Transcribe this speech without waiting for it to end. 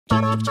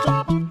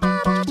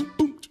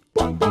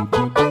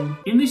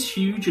In this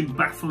huge and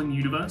baffling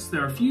universe,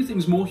 there are a few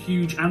things more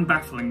huge and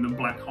baffling than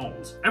black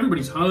holes.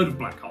 Everybody's heard of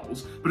black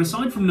holes, but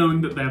aside from knowing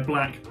that they're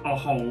black, a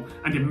hole,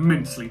 and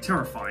immensely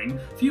terrifying,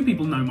 few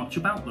people know much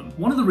about them.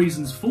 One of the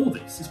reasons for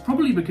this is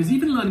probably because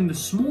even learning the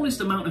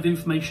smallest amount of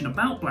information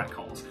about black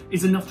holes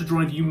is enough to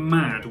drive you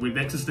mad with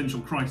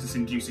existential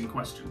crisis-inducing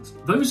questions.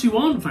 Those who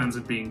aren't fans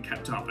of being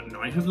kept up at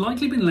night have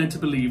likely been led to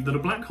believe that a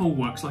black hole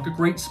works like a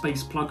great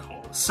space plug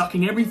hole,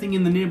 sucking everything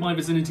in the nearby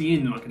vicinity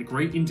in like a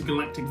great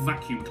intergalactic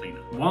vacuum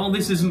cleaner. While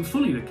this isn't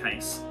fully the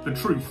case, the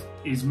truth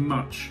is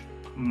much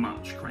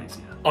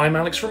crazier. I'm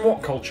Alex from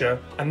WhatCulture,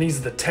 and these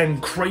are the 10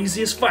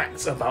 craziest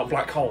facts about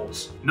black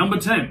holes. Number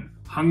 10.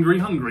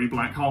 Hungry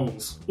black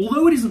holes.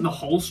 Although it isn't the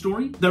whole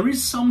story, there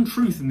is some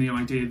truth in the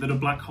idea that a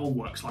black hole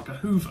works like a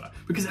hoover,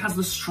 because it has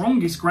the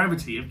strongest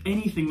gravity of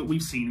anything that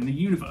we've seen in the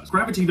universe.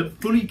 Gravity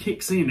that fully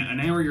kicks in at an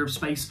area of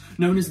space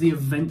known as the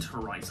event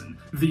horizon.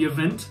 The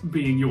event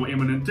being your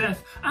imminent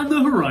death, and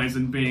the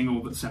horizon being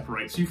all that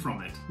separates you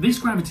from it. This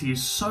gravity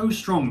is so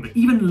strong that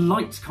even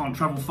light can't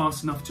travel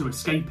fast enough to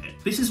escape it.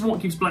 This is what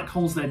gives black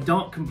holes their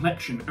dark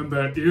complexion and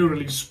their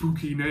eerily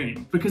spooky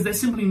name, because there's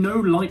simply no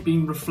light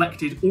being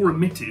reflected or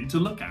emitted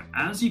to look at.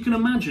 As you can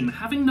imagine,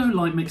 having no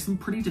light makes them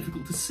pretty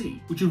difficult to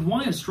see, which is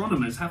why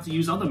astronomers have to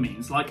use other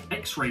means like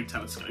X-ray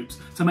telescopes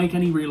to make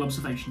any real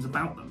observations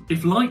about them.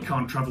 If light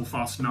can't travel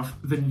fast enough,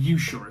 then you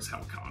sure as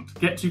hell can't.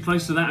 Get too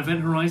close to that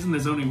event horizon,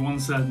 there's only one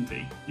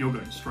certainty: you're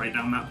going straight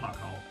down that black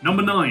hole.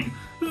 Number 9.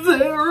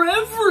 They're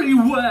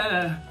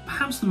everywhere!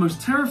 Perhaps the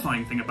most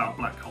terrifying thing about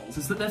black holes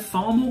is that they're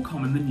far more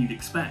common than you'd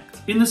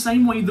expect. In the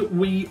same way that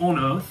we on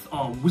Earth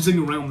are whizzing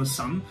around the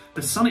sun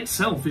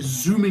itself is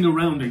zooming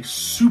around a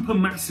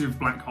supermassive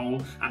black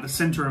hole at the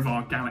centre of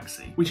our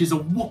galaxy, which is a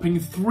whopping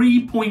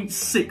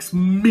 3.6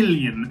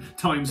 million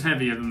times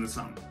heavier than the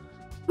sun.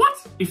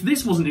 What? If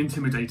this wasn't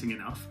intimidating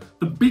enough,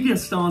 the bigger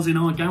stars in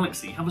our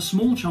galaxy have a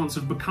small chance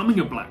of becoming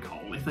a black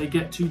hole if they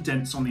get too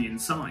dense on the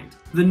inside.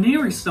 The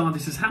nearest star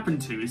this has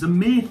happened to is a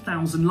mere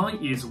 1,000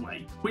 light years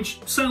away,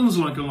 which sounds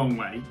like a long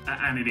way,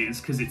 and it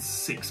is because it's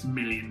 6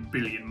 million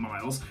billion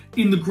miles.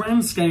 In the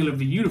grand scale of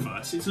the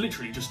universe, it's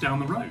literally just down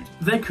the road.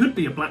 There could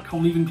be a black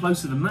hole even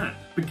closer than that,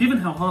 but given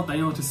how hard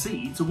they are to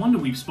see, it's a wonder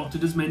we've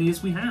spotted as many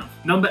as we have.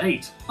 Number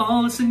 8.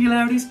 All the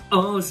singularities,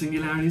 all the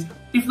singularities.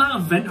 If that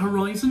event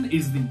horizon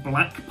is the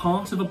black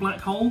part of a black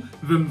hole,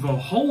 then the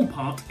whole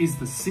part is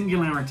the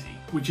singularity,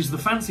 which is the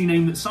fancy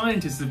name that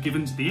scientists have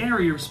given to the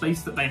area of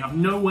space that they have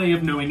no way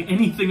of knowing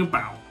anything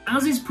about.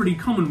 As is pretty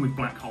common with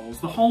black holes,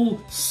 the whole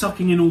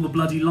sucking in all the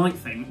bloody light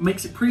thing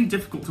makes it pretty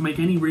difficult to make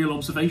any real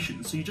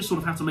observations, so you just sort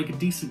of have to make a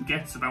decent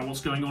guess about what's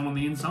going on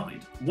the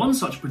inside. One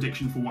such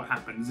prediction for what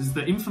happens is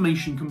that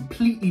information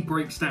completely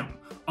breaks down,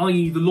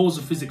 i.e. the laws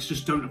of physics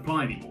just don't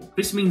apply anymore.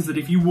 This means that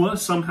if you were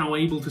somehow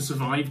able to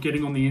survive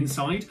getting on the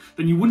inside,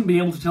 then you wouldn't be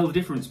able to tell the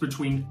difference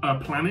between a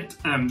planet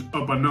and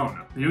a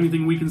banana. The only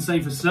thing we can say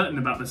for certain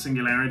about the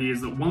singularity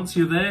is that once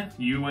you're there,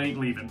 you ain't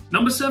leaving.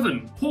 Number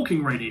 7.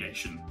 Hawking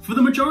radiation. For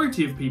the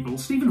majority of people,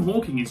 Stephen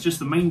Hawking is just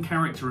the main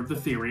character of the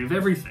theory of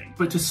everything,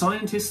 but to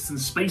scientists and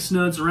space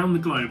nerds around the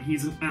globe,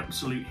 he's an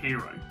absolute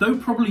hero. Though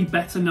probably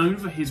better known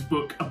for his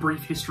book A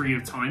Brief History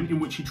of Time, in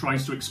which he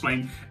tries to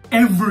explain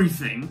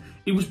everything,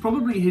 it was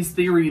probably his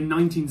theory in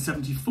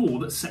 1974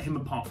 that set him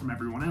apart from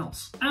everyone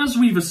else. As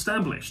we've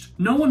established,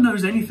 no one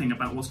knows anything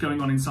about what's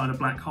going on inside a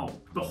black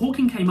hole, but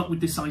Hawking came up with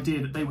this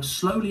idea that they were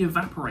slowly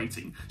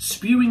evaporating,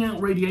 spewing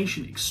out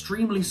radiation at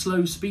extremely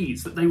slow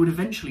speeds that they would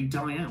eventually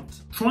die out.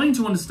 Trying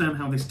to understand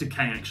how this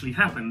decay actually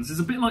happens is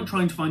a bit like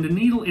trying to find a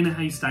needle in a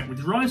haystack with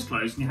your eyes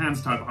closed and your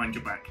hands tied behind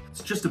your back.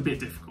 It's just a bit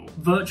difficult.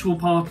 Virtual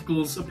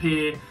particles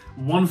appear,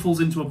 one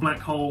falls into a black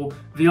hole,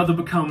 the other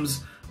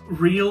becomes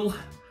real.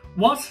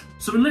 What?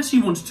 So unless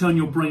you want to turn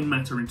your brain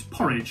matter into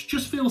porridge,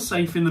 just feel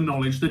safe in the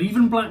knowledge that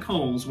even black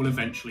holes will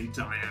eventually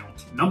die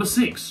out. Number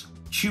 6.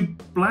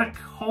 Black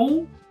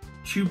hole?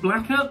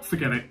 Chewbacca?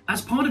 Forget it.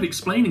 As part of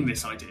explaining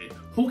this idea,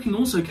 Hawking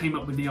also came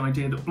up with the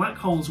idea that black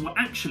holes were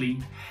actually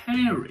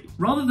hairy.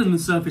 Rather than the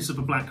surface of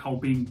a black hole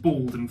being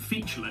bald and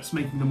featureless,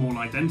 making them all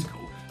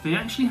identical, they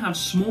actually have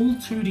small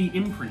 2D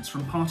imprints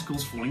from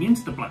particles falling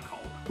into the black hole,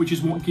 which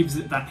is what gives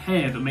it that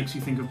hair that makes you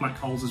think of black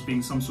holes as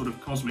being some sort of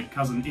cosmic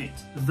cousin it.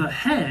 The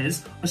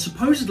hairs are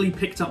supposedly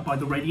picked up by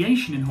the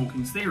radiation in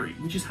Hawking's theory,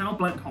 which is how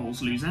black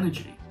holes lose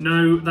energy.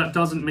 No, that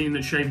doesn't mean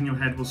that shaving your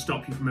head will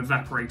stop you from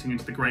evaporating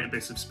into the great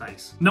abyss of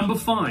space. Number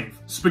 5.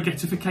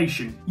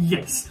 Spaghettification.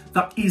 Yes,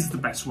 that is the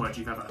best word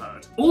you've ever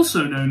heard.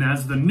 Also known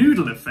as the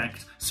noodle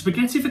effect,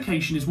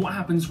 spaghettification is what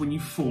happens when you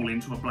fall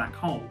into a black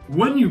hole.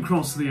 When you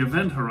cross the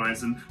event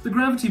horizon, the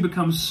gravity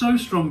becomes so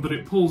strong that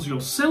it pulls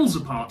your cells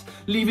apart,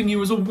 leaving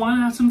you as a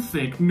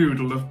one-atom-thick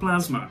noodle of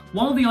plasma.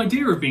 While the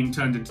idea of being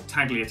turned into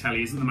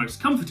tagliatelle isn't the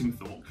most comforting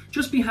thought,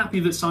 just be happy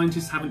that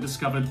scientists haven't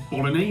discovered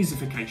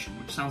bologneseification,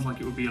 which sounds like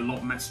it would be a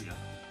lot messier,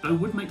 though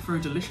would make for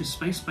a delicious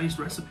space-based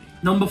recipe.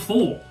 Number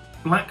 4.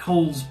 Black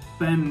holes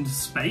bend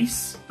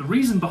space? The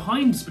reason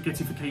behind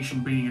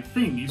spaghettification being a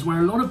thing is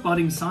where a lot of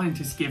budding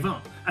scientists give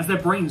up, as their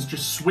brains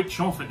just switch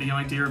off at the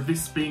idea of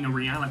this being a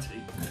reality.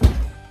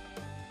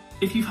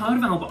 If you've heard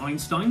of Albert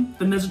Einstein,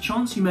 then there's a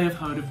chance you may have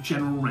heard of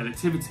general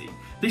relativity.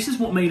 This is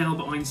what made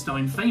Albert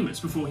Einstein famous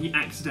before he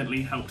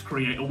accidentally helped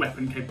create a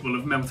weapon capable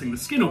of melting the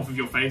skin off of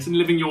your face and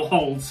leaving your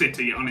whole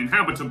city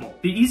uninhabitable.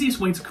 The easiest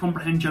way to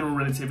comprehend general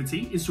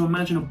relativity is to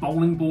imagine a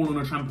bowling ball on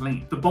a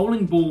trampoline. The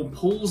bowling ball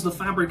pulls the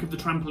fabric of the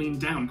trampoline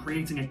down,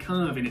 creating a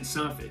curve in its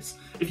surface.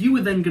 If you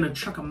were then going to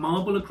chuck a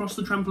marble across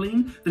the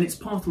trampoline, then its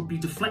path would be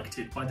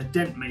deflected by the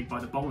dent made by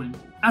the bowling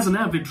ball. As an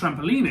avid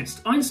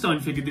trampolinist, Einstein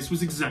figured this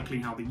was exactly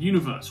how the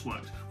universe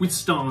worked, with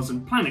stars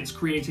and planets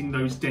creating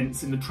those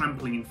dents in the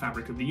trampoline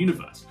fabric of the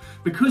universe.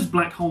 Because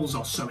black holes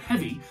are so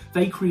heavy,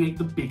 they create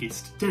the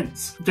biggest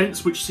dents.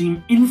 Dents which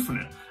seem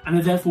infinite and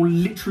are therefore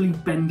literally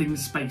bending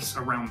space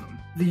around them.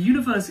 The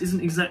universe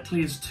isn't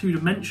exactly as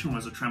two-dimensional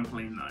as a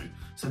trampoline though,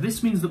 so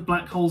this means that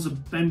black holes are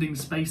bending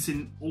space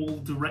in all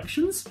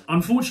directions?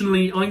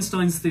 Unfortunately,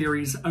 Einstein's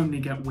theories only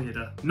get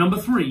weirder. Number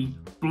 3,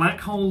 black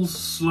holes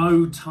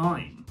slow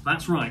time.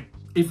 That's right.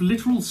 If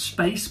literal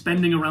space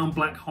bending around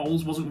black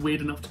holes wasn't weird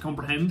enough to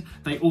comprehend,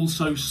 they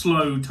also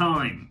slow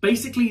time.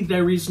 Basically,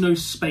 there is no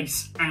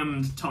space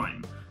and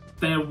time.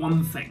 They're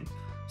one thing.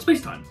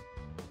 Space-time.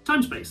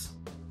 Time-space.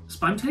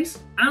 Spamtace?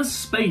 As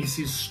space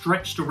is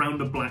stretched around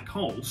a black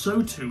hole,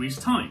 so too is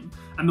time.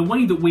 And the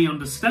way that we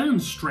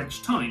understand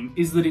stretched time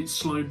is that it's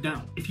slowed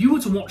down. If you were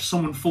to watch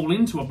someone fall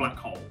into a black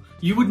hole,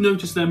 you would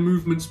notice their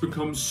movements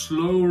become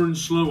slower and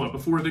slower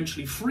before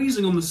eventually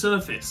freezing on the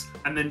surface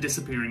and then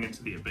disappearing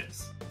into the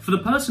abyss. For the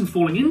person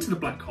falling into the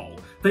black hole,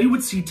 they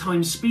would see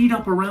time speed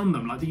up around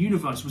them like the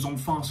universe was on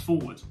fast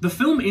forward. The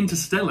film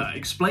Interstellar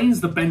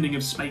explains the bending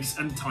of space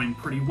and time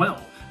pretty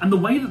well, and the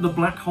way that the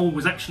black hole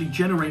was actually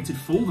generated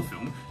for the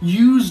film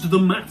used the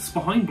maths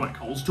behind black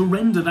holes to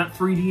render that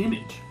 3D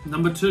image.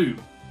 Number 2,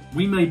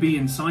 we may be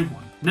inside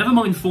one. Never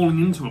mind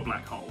falling into a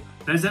black hole,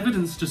 there's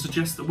evidence to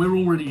suggest that we're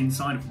already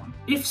inside of one.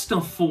 If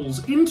stuff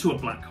falls into a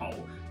black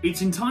hole,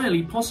 it's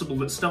entirely possible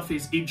that stuff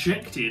is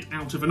ejected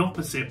out of an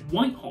opposite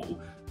white hole,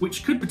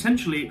 which could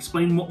potentially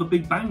explain what the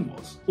Big Bang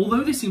was.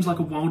 Although this seems like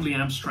a wildly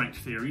abstract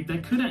theory,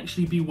 there could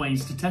actually be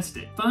ways to test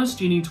it.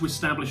 First, you need to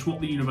establish what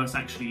the universe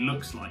actually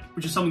looks like,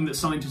 which is something that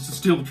scientists are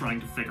still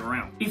trying to figure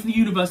out. If the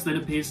universe then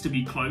appears to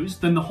be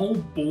closed, then the whole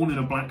born in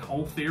a black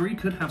hole theory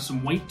could have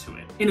some weight to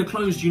it. In a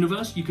closed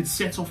universe, you could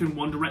set off in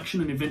one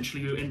direction and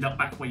eventually you end up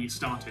back where you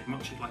started,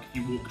 much like if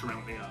you walked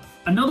around the Earth.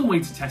 Another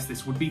way to test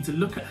this would be to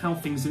look at how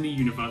things in the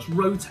universe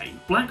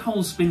rotate. Black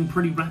holes spin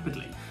pretty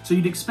rapidly, so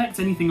you'd expect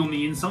anything on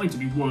the inside to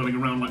be whirling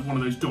around like one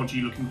of those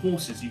dodgy looking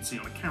horses you'd see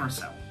on a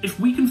carousel. If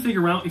we can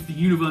figure out if the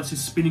universe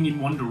is spinning in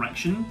one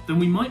direction, then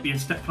we might be a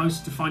step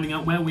closer to finding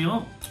out where we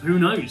are. Who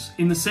knows?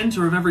 In the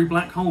centre of every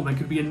black hole there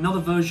could be another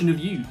version of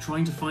you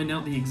trying to find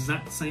out the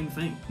exact same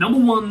thing. Number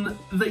 1,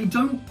 they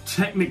don't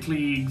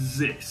technically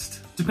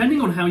exist.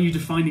 Depending on how you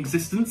define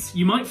existence,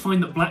 you might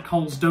find that black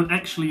holes don't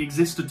actually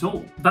exist at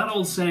all. That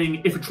old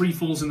saying, if a tree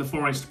falls in the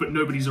forest but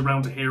nobody's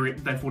around to hear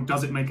it, therefore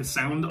does it make a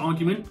sound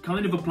argument,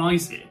 kind of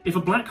applies here. If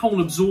a black hole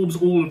absorbs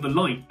all of the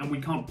light and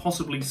we can't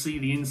possibly see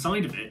the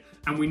inside of it,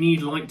 and we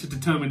need light to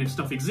determine if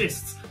stuff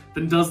exists,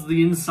 then does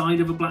the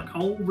inside of a black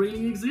hole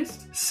really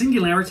exist?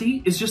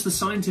 Singularity is just the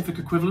scientific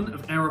equivalent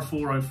of error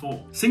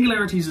 404.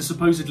 Singularities are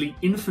supposedly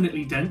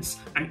infinitely dense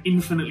and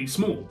infinitely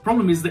small.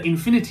 Problem is that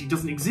infinity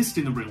doesn't exist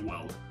in the real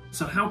world.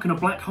 So how can a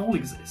black hole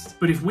exist?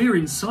 But if we're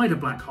inside a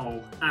black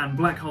hole and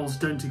black holes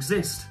don't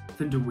exist,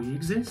 then do we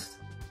exist?